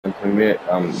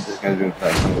this game's been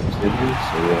played on the series,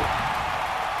 so yeah.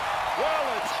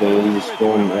 So the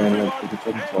Storm and the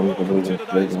Tickets, so I'm going to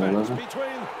play in another.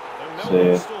 So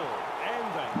yeah.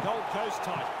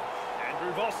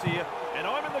 Andrew Voss here, and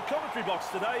I'm in the commentary box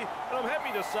today, and I'm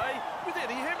happy to say with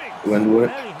Eddie Hemmings. When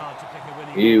work.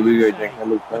 Here we go, Dan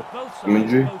Campbell back.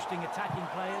 Imagery.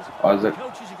 Isaac.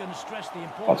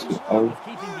 Austin O.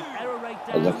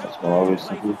 Isaac Asmalawi.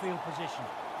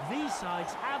 These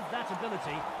sides have that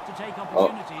ability to take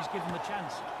opportunities given the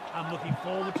chance. I'm looking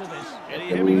forward to this.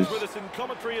 Eddie Hemmings with us in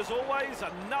commentary as always.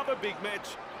 Another big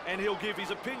match, and he'll give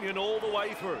his opinion all the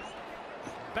way through.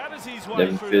 Batters his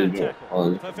way through that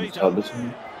tackle. Fafita.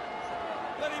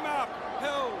 Let him up.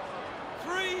 Hill.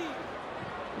 3.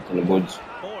 In the woods.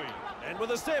 Boyd. And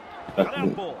with a step. Cut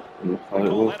out ball.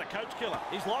 Call that a coach killer.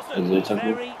 He's lost it.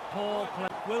 Very poor play.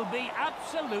 Will be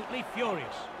absolutely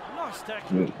furious. Nice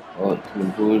tackle. Good tackle.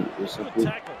 Release.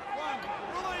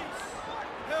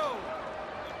 Hill.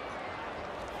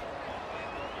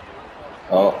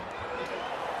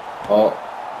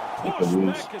 Push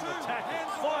back in the tackle.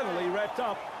 Finally wrapped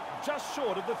up just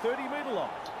short of the 30-metre line.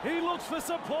 He looks for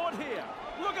support here.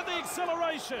 Look at the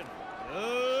acceleration.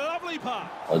 Lovely pass.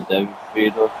 David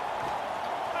Feeder.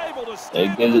 Able to They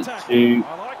get it to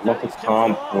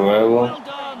Lockhart Pereira,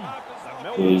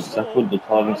 who's tackled the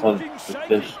Titans have the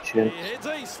best chance.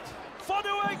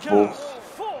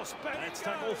 Force back. That's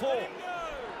tackle 4.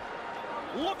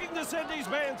 Looking to send his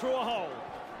man through a hole.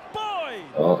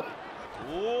 Boyd.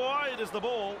 Wide is the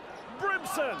ball.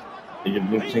 Brimson.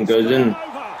 Brimson goes in.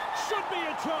 Should be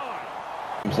a try.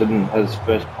 Brimson has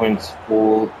first points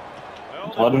for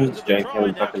the Titans. Jane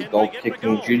Campbell back his goal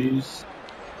kicking duties.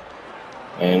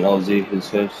 And Ozzy his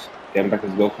first game back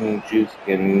his goal kicking duties,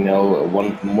 getting now a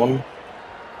 1-from-1.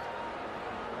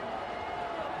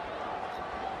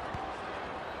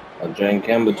 Jane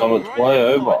Campbell on its way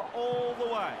over.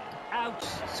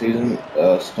 Season,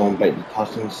 Storm beat the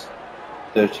Titans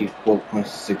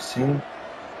 34.16.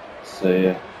 So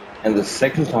yeah, and the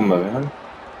second time around,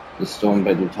 the Storm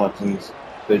beat the Titans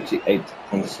 38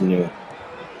 points nil.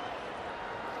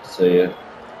 So yeah,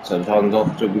 so the Titans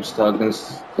off to a good start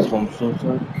against the Storm side.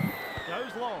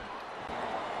 Goes long.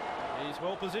 He's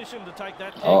well positioned to take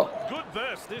that kick. Good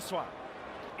burst this one.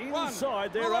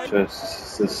 Inside there.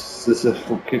 This is a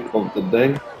full kick of the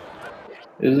day.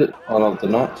 Is it? One of the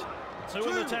night. Two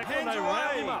in the tackle and they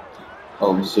round him up.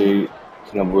 Obviously,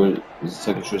 Number is the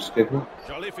second choice skipper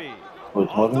for the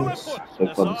Titans so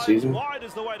far this season. I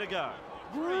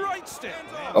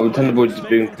would tend to boys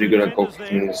being pretty good at goal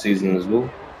kicking this season as well.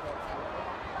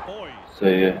 So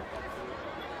yeah.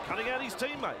 Cutting out his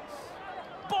teammates.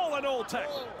 Ball and all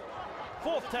tackle.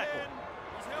 Fourth tackle.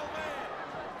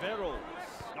 Verrills.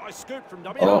 Nice scoop from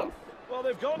W. Well,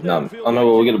 they've gone downfield. I know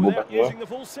we'll get a ball back here. Using the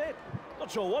full set. Not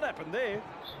sure what happened there.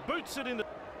 Boots it in the.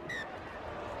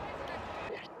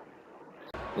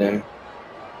 Then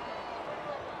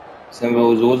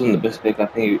Samuel wasn't the best pick. I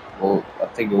think it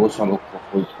was trying to look for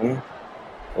full swing.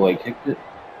 The way he kicked it.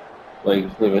 Well, he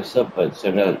completely messed up, but it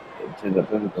turned out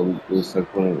perfect. It was so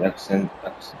cool an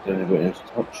accidentally went into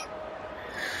touch.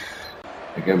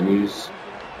 Okay, Bruce.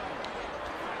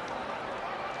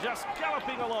 Just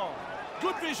galloping along.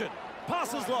 Good vision.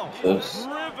 Passes long. Yes.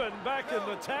 Driven back in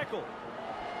the tackle.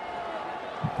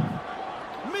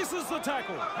 Misses the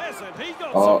tackle. Hasn't he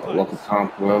got Local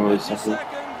Camp, whoever is second.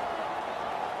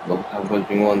 Local Camp has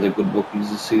been one of the good bookies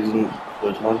this season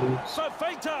for the Titans.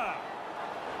 Fafita.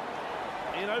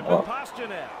 In open pasture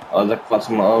now. Isaac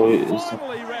Asmalawi is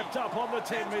finally wrapped up on the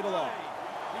 10-metre line.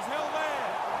 He's held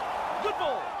there. Good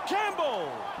ball.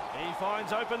 Campbell. He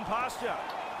finds open pasture.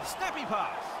 Snappy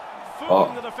pass.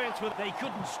 Fooling the defence with they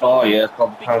couldn't stop. Oh yeah,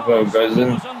 Local Camp goes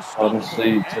in.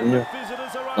 Honestly,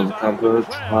 Local Camp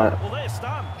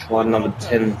try number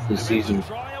 10 this season.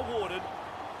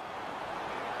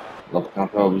 Local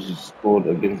Camp obviously scored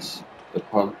against the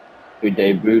club who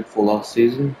debuted for last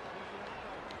season.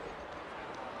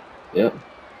 Yep.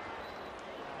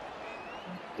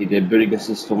 He debuted against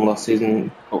the Storm last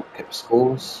season, kept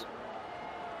scores.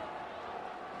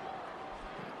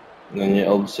 And then yeah,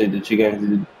 obviously the two games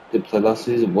he did play last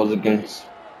season was against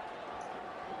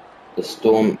the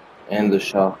Storm and the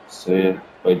Sharks. So yeah,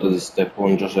 but he does step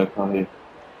on Josh O'Carroll.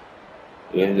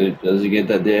 Yeah, does he get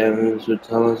that there? This would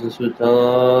tell us.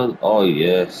 Oh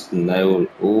yes, nailed.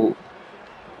 Oh,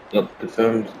 yep,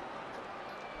 confirmed.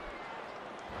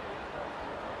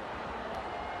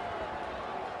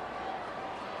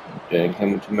 Okay,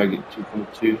 coming to make it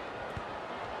 2.2.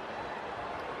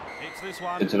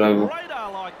 It's it over.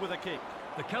 Radar-like with a kick.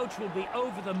 The coach will be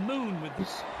over the moon with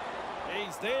this.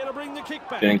 He's there to bring the kick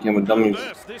back. Jane Campbell dummies.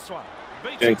 This one.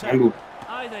 Jane Campbell.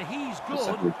 Either he's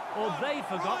good or they've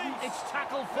forgotten it's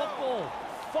tackle football.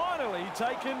 Finally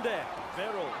taken down.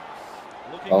 Verrill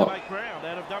looking to make ground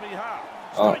out of dummy half.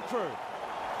 Straight through.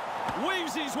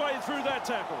 Weaves his way through that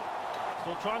tackle.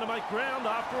 Still trying to make ground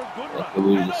after a good run.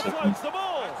 And offloads the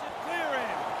ball. Clear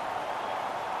end.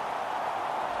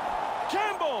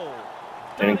 Campbell.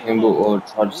 Danny Campbell or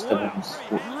Charles Stephens.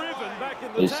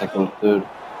 The second or third.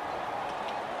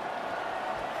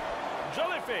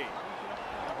 Jolliffe.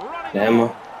 Damn.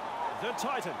 The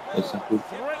Titan. Exactly.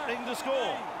 Threatening to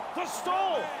score. The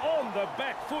stall on the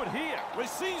back foot here.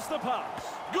 Receives the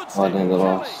pass. Good I step. think the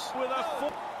loss. With a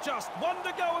foot. Just one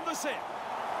to go in the set.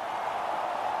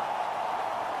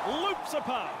 Loops a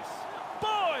pass.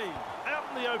 Boyd out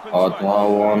in the open space.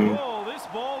 Oh, this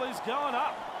ball is going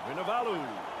up. Vunivalu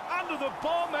under the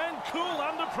bomb and cool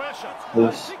under pressure.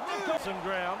 Yes. Some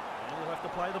ground. And he'll have to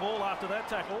play the ball after that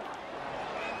tackle.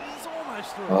 He's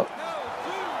almost through.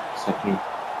 Second.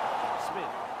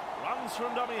 Smith runs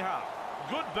from dummy half.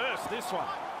 Good burst this one.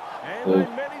 And they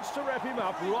managed to wrap him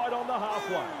up right on the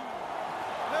halfway.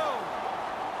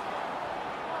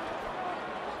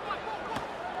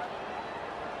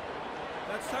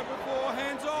 That's tackle 4,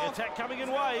 hands off. The attack coming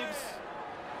in waves.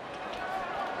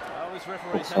 Well, this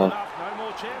referee's had enough, no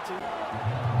more chances.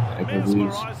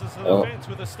 Mesmerises the defence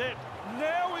with a step.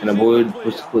 Now and Boyd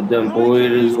puts foot down.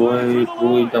 Boyd is away.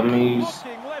 Boyd dummies.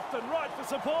 Left and right for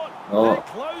support. Oh. They're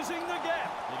closing the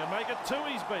gap. You can make it 2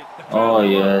 he's beat. Oh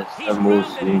yes, that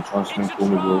moves in transferring for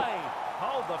me.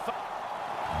 Hold the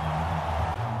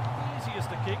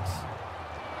easiest of kicks.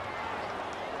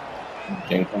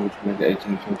 Jenkins to make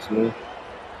 18 points.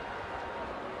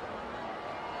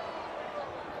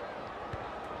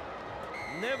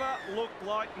 Never looked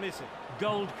like missing.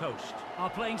 Gold Coast are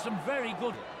playing some very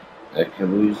good. They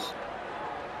can lose.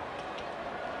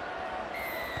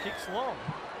 Kicks long.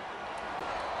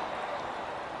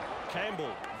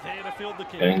 Campbell there to field the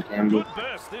kick. Good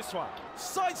burst this one.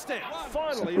 Sidestep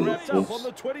finally wrapped up on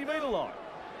the 20-metre line.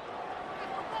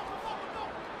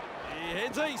 He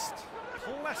heads east.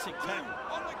 Classic tackle.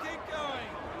 On the kick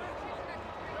going.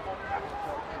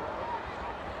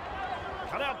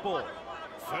 Cut out ball.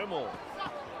 Fermor.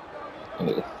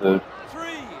 3.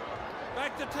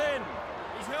 Back to 10.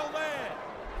 He's held there.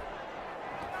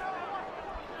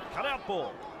 Cut out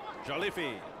ball.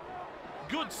 Jolliffe.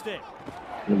 Good step.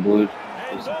 And Boyd.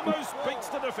 And almost beats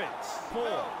the defence.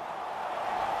 Paul.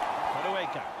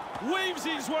 Konueka weaves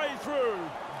his way through.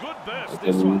 Good burst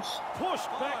this one. Pushed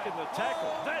back in the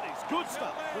tackle. That is good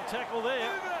stuff. Good tackle there.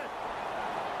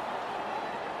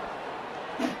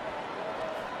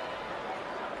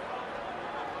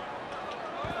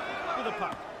 With a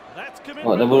puck. That's commitment.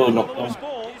 Oh, that would have knocked loose down.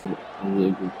 ball.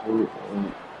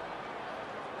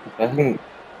 I think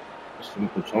some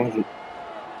could change it.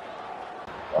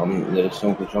 There's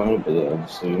some could change it, but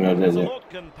so you know they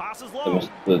knocked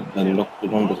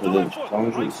it on because they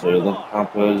changed it, so they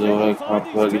can't play the way,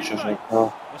 can't play the shot like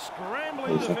that. A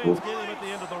scrambling defence get him at the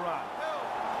end of the run.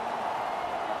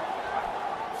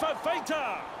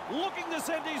 Fafita looking to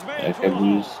send his man through the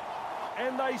hole.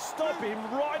 And they stop him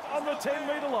right on the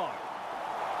 10-metre line.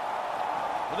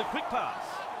 With a quick pass.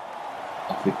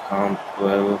 If we can't,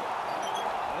 whatever.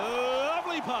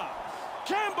 Lovely pass.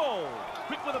 Campbell,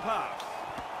 quick with a pass.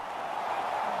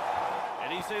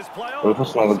 And he says play on. Well,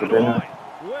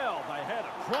 they had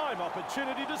a prime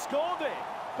opportunity to score there,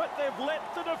 but they've let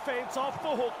the defence off the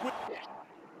hook.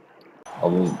 I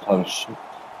wasn't playing shit.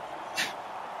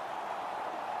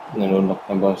 And then knocked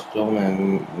them by storm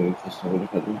and we just have a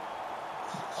look at them.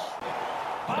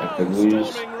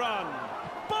 Storming run.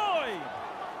 Boyd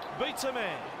beats a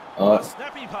man. A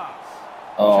snappy pass.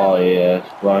 Oh yes,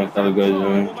 Brian Keller goes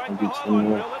in.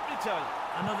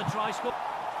 Another try score.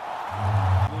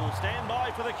 Will stand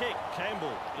by for the kick.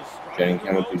 Campbell is Jane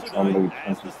Campbell to Trumbull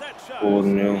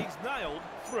 24-0. He's nailed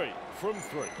 3 from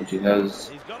 3. Which he has.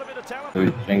 He's got a bit of talent. So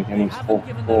Jane Campbell's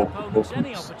 4-4.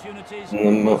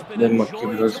 And then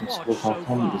McKibben doesn't score half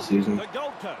time this season.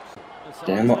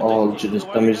 Damn it all,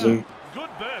 just dummies him.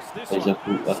 There's a I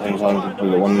think time for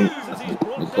the one. I think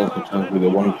the Dolphins have the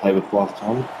one play with half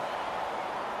time.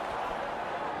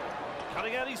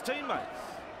 Cutting out his teammates.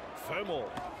 Fermor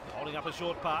holding up a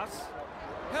short pass.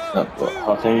 No, I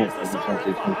think it's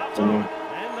something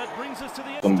and that brings us to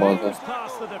the end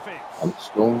past the defence. I'm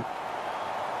still.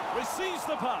 Receives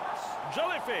the pass.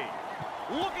 Jolliffe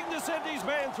looking to send his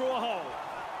man through a hole.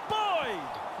 Boyd!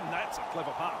 That's a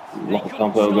clever pass.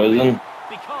 Campbell goes in.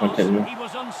 Because he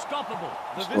was unstoppable.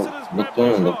 The visitors knocked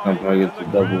on and the Campbell gets the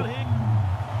double.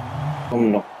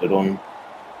 Tom knocked it on.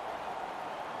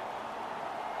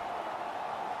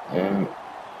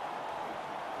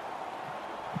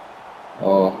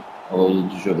 Oh, I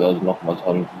wasn't sure that was not my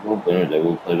time to go, but anyway,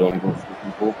 we'll play on both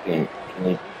freaking ball game. Can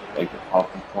they make it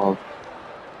half and half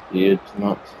here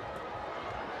tonight?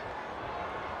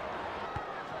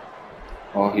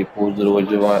 Oh, he pulls it away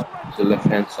to the left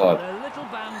hand side. The little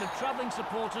band of travelling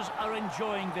supporters are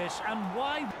enjoying this, and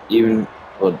why? Even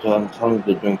but times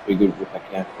they're doing pretty good with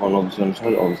Campon. Obviously, on the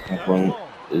side, obviously Campon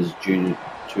is due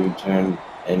to return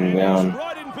in round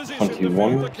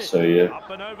 21. So yeah. Up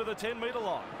and over the 10-metre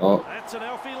line. Oh, that's an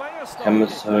Alfie Langer style.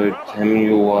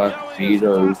 Tamuai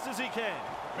Fido.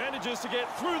 Manages to get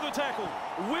through the tackle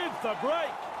with the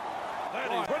break.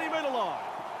 That is 20-metre line.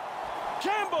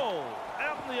 Campbell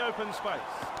out in the open space.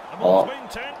 The ball's been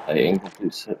tapped. An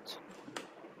incomplete set.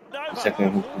 Second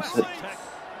incomplete set.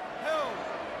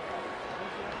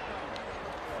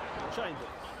 Chambers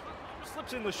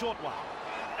slips in the short one.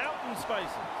 Out in spaces.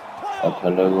 Up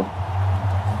and over.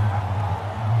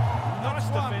 Nice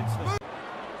defence there.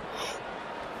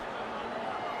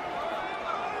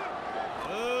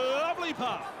 Lovely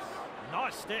pass.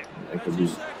 Nice step. That could be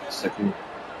second.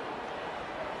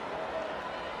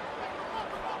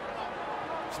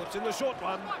 Slips in the short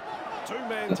one.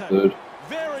 Two-man tackle.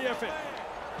 Very effective.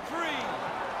 Three.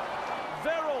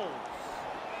 Verrills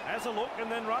has a look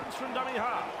and then runs from dummy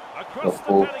half. Across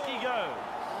the paddock he goes.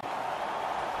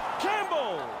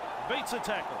 Campbell beats a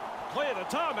tackle. Clear to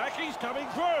tarmac. He's coming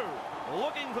through.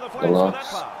 Looking for the flanks for that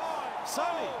pass.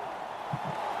 Sonny.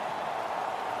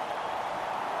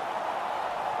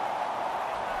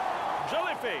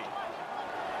 Jolliffe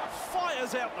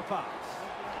fires out the pass.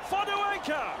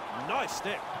 Fodueka. Nice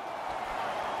step.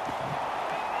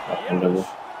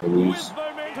 With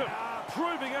momentum,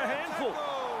 proving a handful.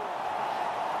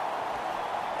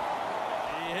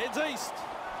 He heads east.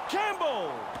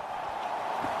 Campbell.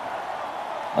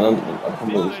 I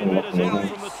can't believe it's not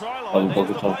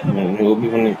it will be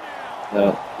funny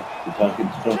that the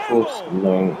Titans don't force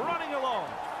knowing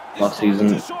last season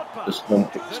the Storm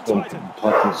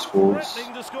Titans scores.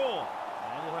 And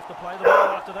he'll have to play the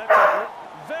ball after that tackle.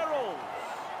 Verrill.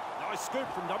 Nice scoop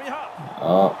from dummy half.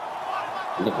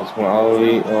 Look at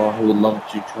Smaari. He would love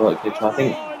to try. I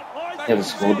think he hasn't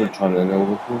scored with trying to know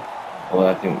before. Although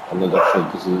I think I'm not sure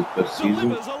this is his first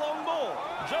season.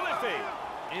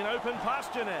 In open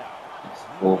pasture now.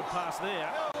 Fourth. Pass there.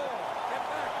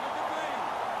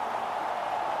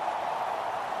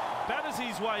 Batters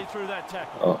his way through that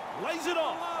tackle. Lays it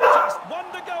off. Just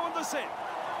one to go in the set.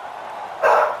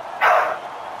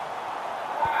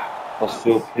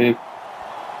 Crossfield pick.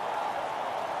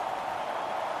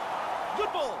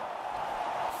 Good ball.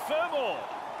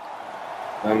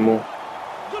 Fermor.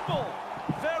 Good ball.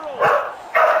 Verrill.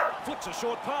 Flicks a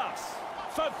short pass.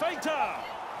 Fafita.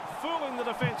 Fooling the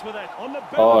defence with that. On the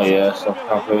yeah,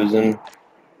 Southampton is in.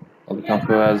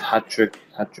 Southampton has hat-trick.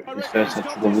 His first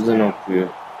hat-trick of his own career.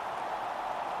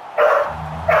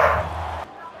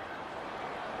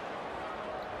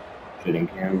 Jaden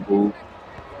Campbell.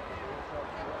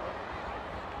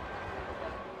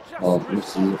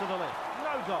 This is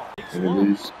it.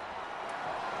 Lose.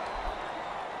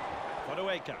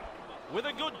 Fodueka with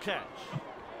a good catch.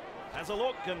 Has a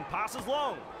look and passes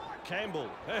long. Campbell,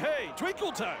 hey,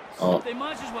 twinkle toes. They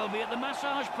might as well be at the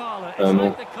massage parlour. It's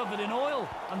like they're covered in oil,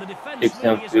 and the defence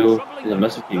really isn't troubling them.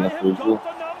 Nice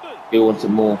He wants it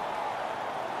more.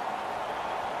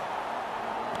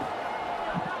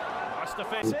 Nice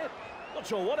defence. Not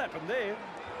sure what happened there.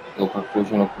 No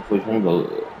confusion, but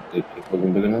it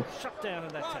wasn't big enough. Shut down in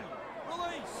that tackle.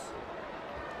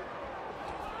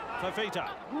 Fafita,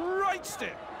 great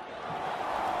step.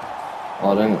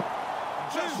 Oh, dang it.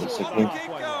 Just keep going.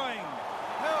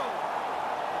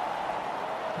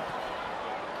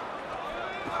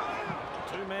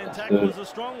 Two-man tackle is a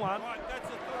strong one. Right, that's a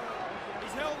third.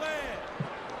 He's held there.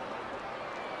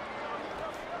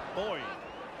 Boyd.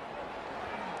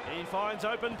 He finds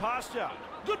open pasture.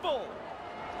 Good ball.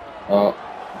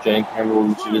 Jaden Campbell,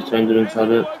 you should have turned it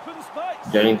inside it.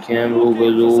 Jaden Campbell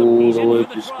goes all the way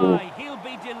to score. He'll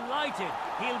be delighted.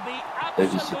 He'll be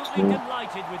absolutely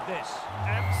delighted with this.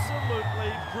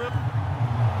 Absolutely brilliant.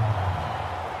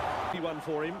 One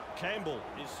for him. Campbell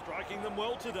is striking them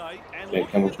well today. And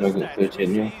looking at the stats,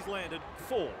 he's landed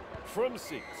 4 from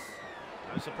 6.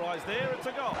 No surprise there, it's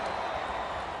a goal.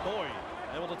 Boyd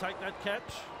able to take that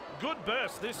catch. Good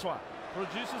burst this one.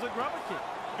 Produces a grubber kick.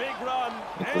 Big run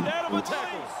and out of a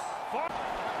tackle.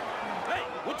 Hey,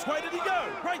 which way did he go?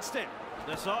 Great step.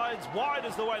 Decides wide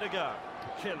is the way to go.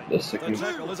 Kelly. The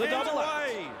tackle is a double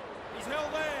away. He's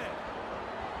held there.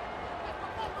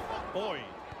 Boyd.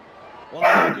 Well, I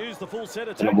haven't used the full set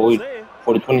of tackles there.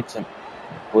 40-20.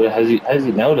 Boy, has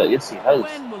he nailed it? Yes, he has.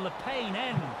 When will the pain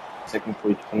end? Second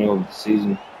 40-20 of the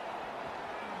season.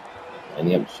 and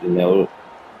he absolutely nailed it.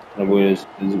 Cannavaro is a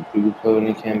pretty good player when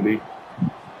he can be,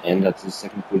 and that's his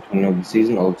second 420 of the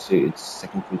season. I would say it's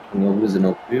second 420 overs in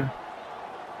our career.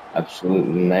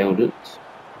 Absolutely nailed it.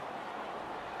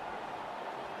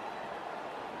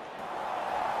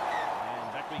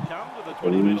 And back we come to the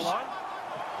 20-metre line.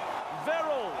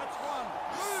 Verrill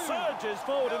surges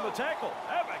forward in the tackle.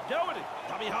 Have a go at it.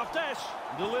 Dummy half dash.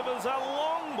 Delivers a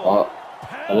long ball.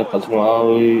 Ada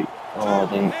Kazmawi. I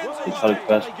think he tried to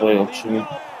fast play option,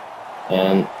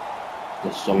 and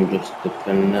the Storm just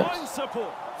defending it.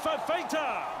 Support.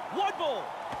 Fafita. Wide ball.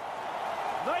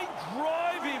 They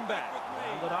drive him back.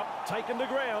 Ended up taken to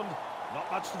ground. Not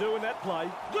much to do in that play.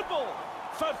 Good ball.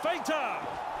 Fafita.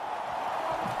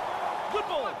 Good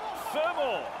ball.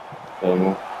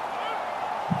 Fermor.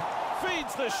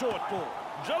 Feeds the short ball.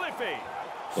 Jolliffe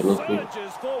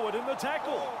surges forward in the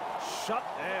tackle. Shut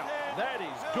down. That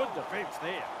is good defence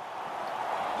there.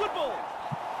 Good ball.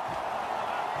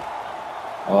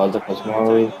 Ada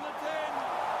Kazmawi.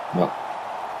 No.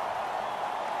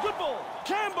 Good ball.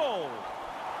 Campbell.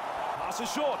 Pass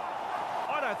is short.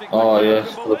 I don't think. Oh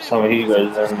yes, look, some he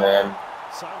goes in and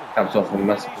caps off a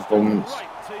massive performance,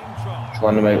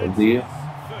 trying to make it the year.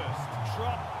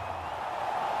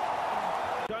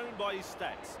 Shown by his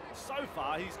stats. So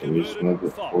far, he's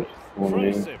converted 5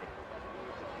 from 7.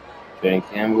 Jane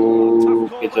Campbell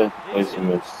gets off the place and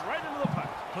miss.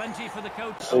 Plenty for the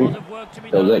coach. So, that was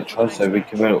that try, so if we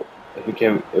convert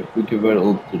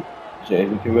all the, so if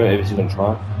we convert every single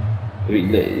try, if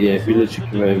we literally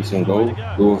convert every single goal,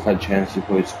 we will have had a chance to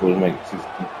probably score and make it 50.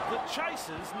 The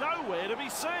chaser's nowhere to be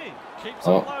seen. Keeps it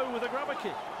low with a grubber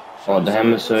kick. The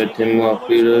hammer, so Tim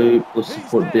Marquito puts the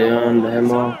foot down, the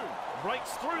hammer.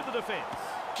 Breaks through the defence.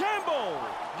 Campbell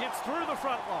gets through the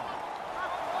front line.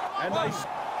 And they...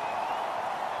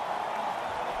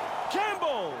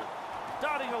 Campbell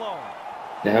darting along.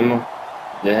 The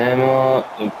hammer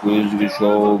improves the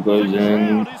control, goes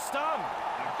in. The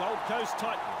Gold Coast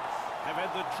Titans have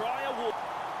had the try award.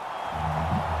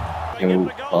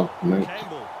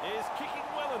 Campbell is kicking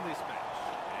well in this match.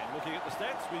 And looking at the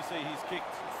stats, we see he's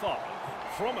kicked 5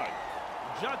 from 8.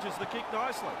 Judges the kick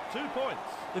nicely. 2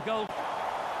 points. The goal.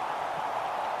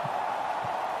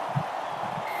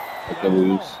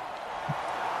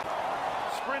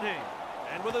 Sprinting.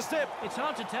 And with a step. It's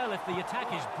hard to tell if the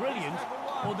attack is brilliant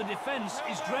or the defence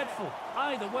is dreadful.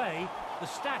 Either way, the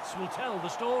stats will tell the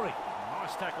story.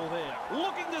 Nice tackle there.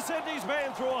 Looking to send his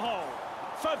man through a hole.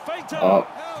 Fafita.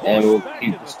 And we'll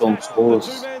keep the Storm scores.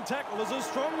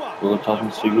 We're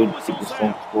talking so good. Keep the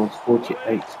Storm scores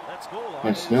 48.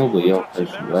 And Snell, but yeah,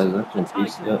 that's an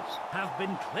piece of that. Have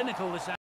been clinical this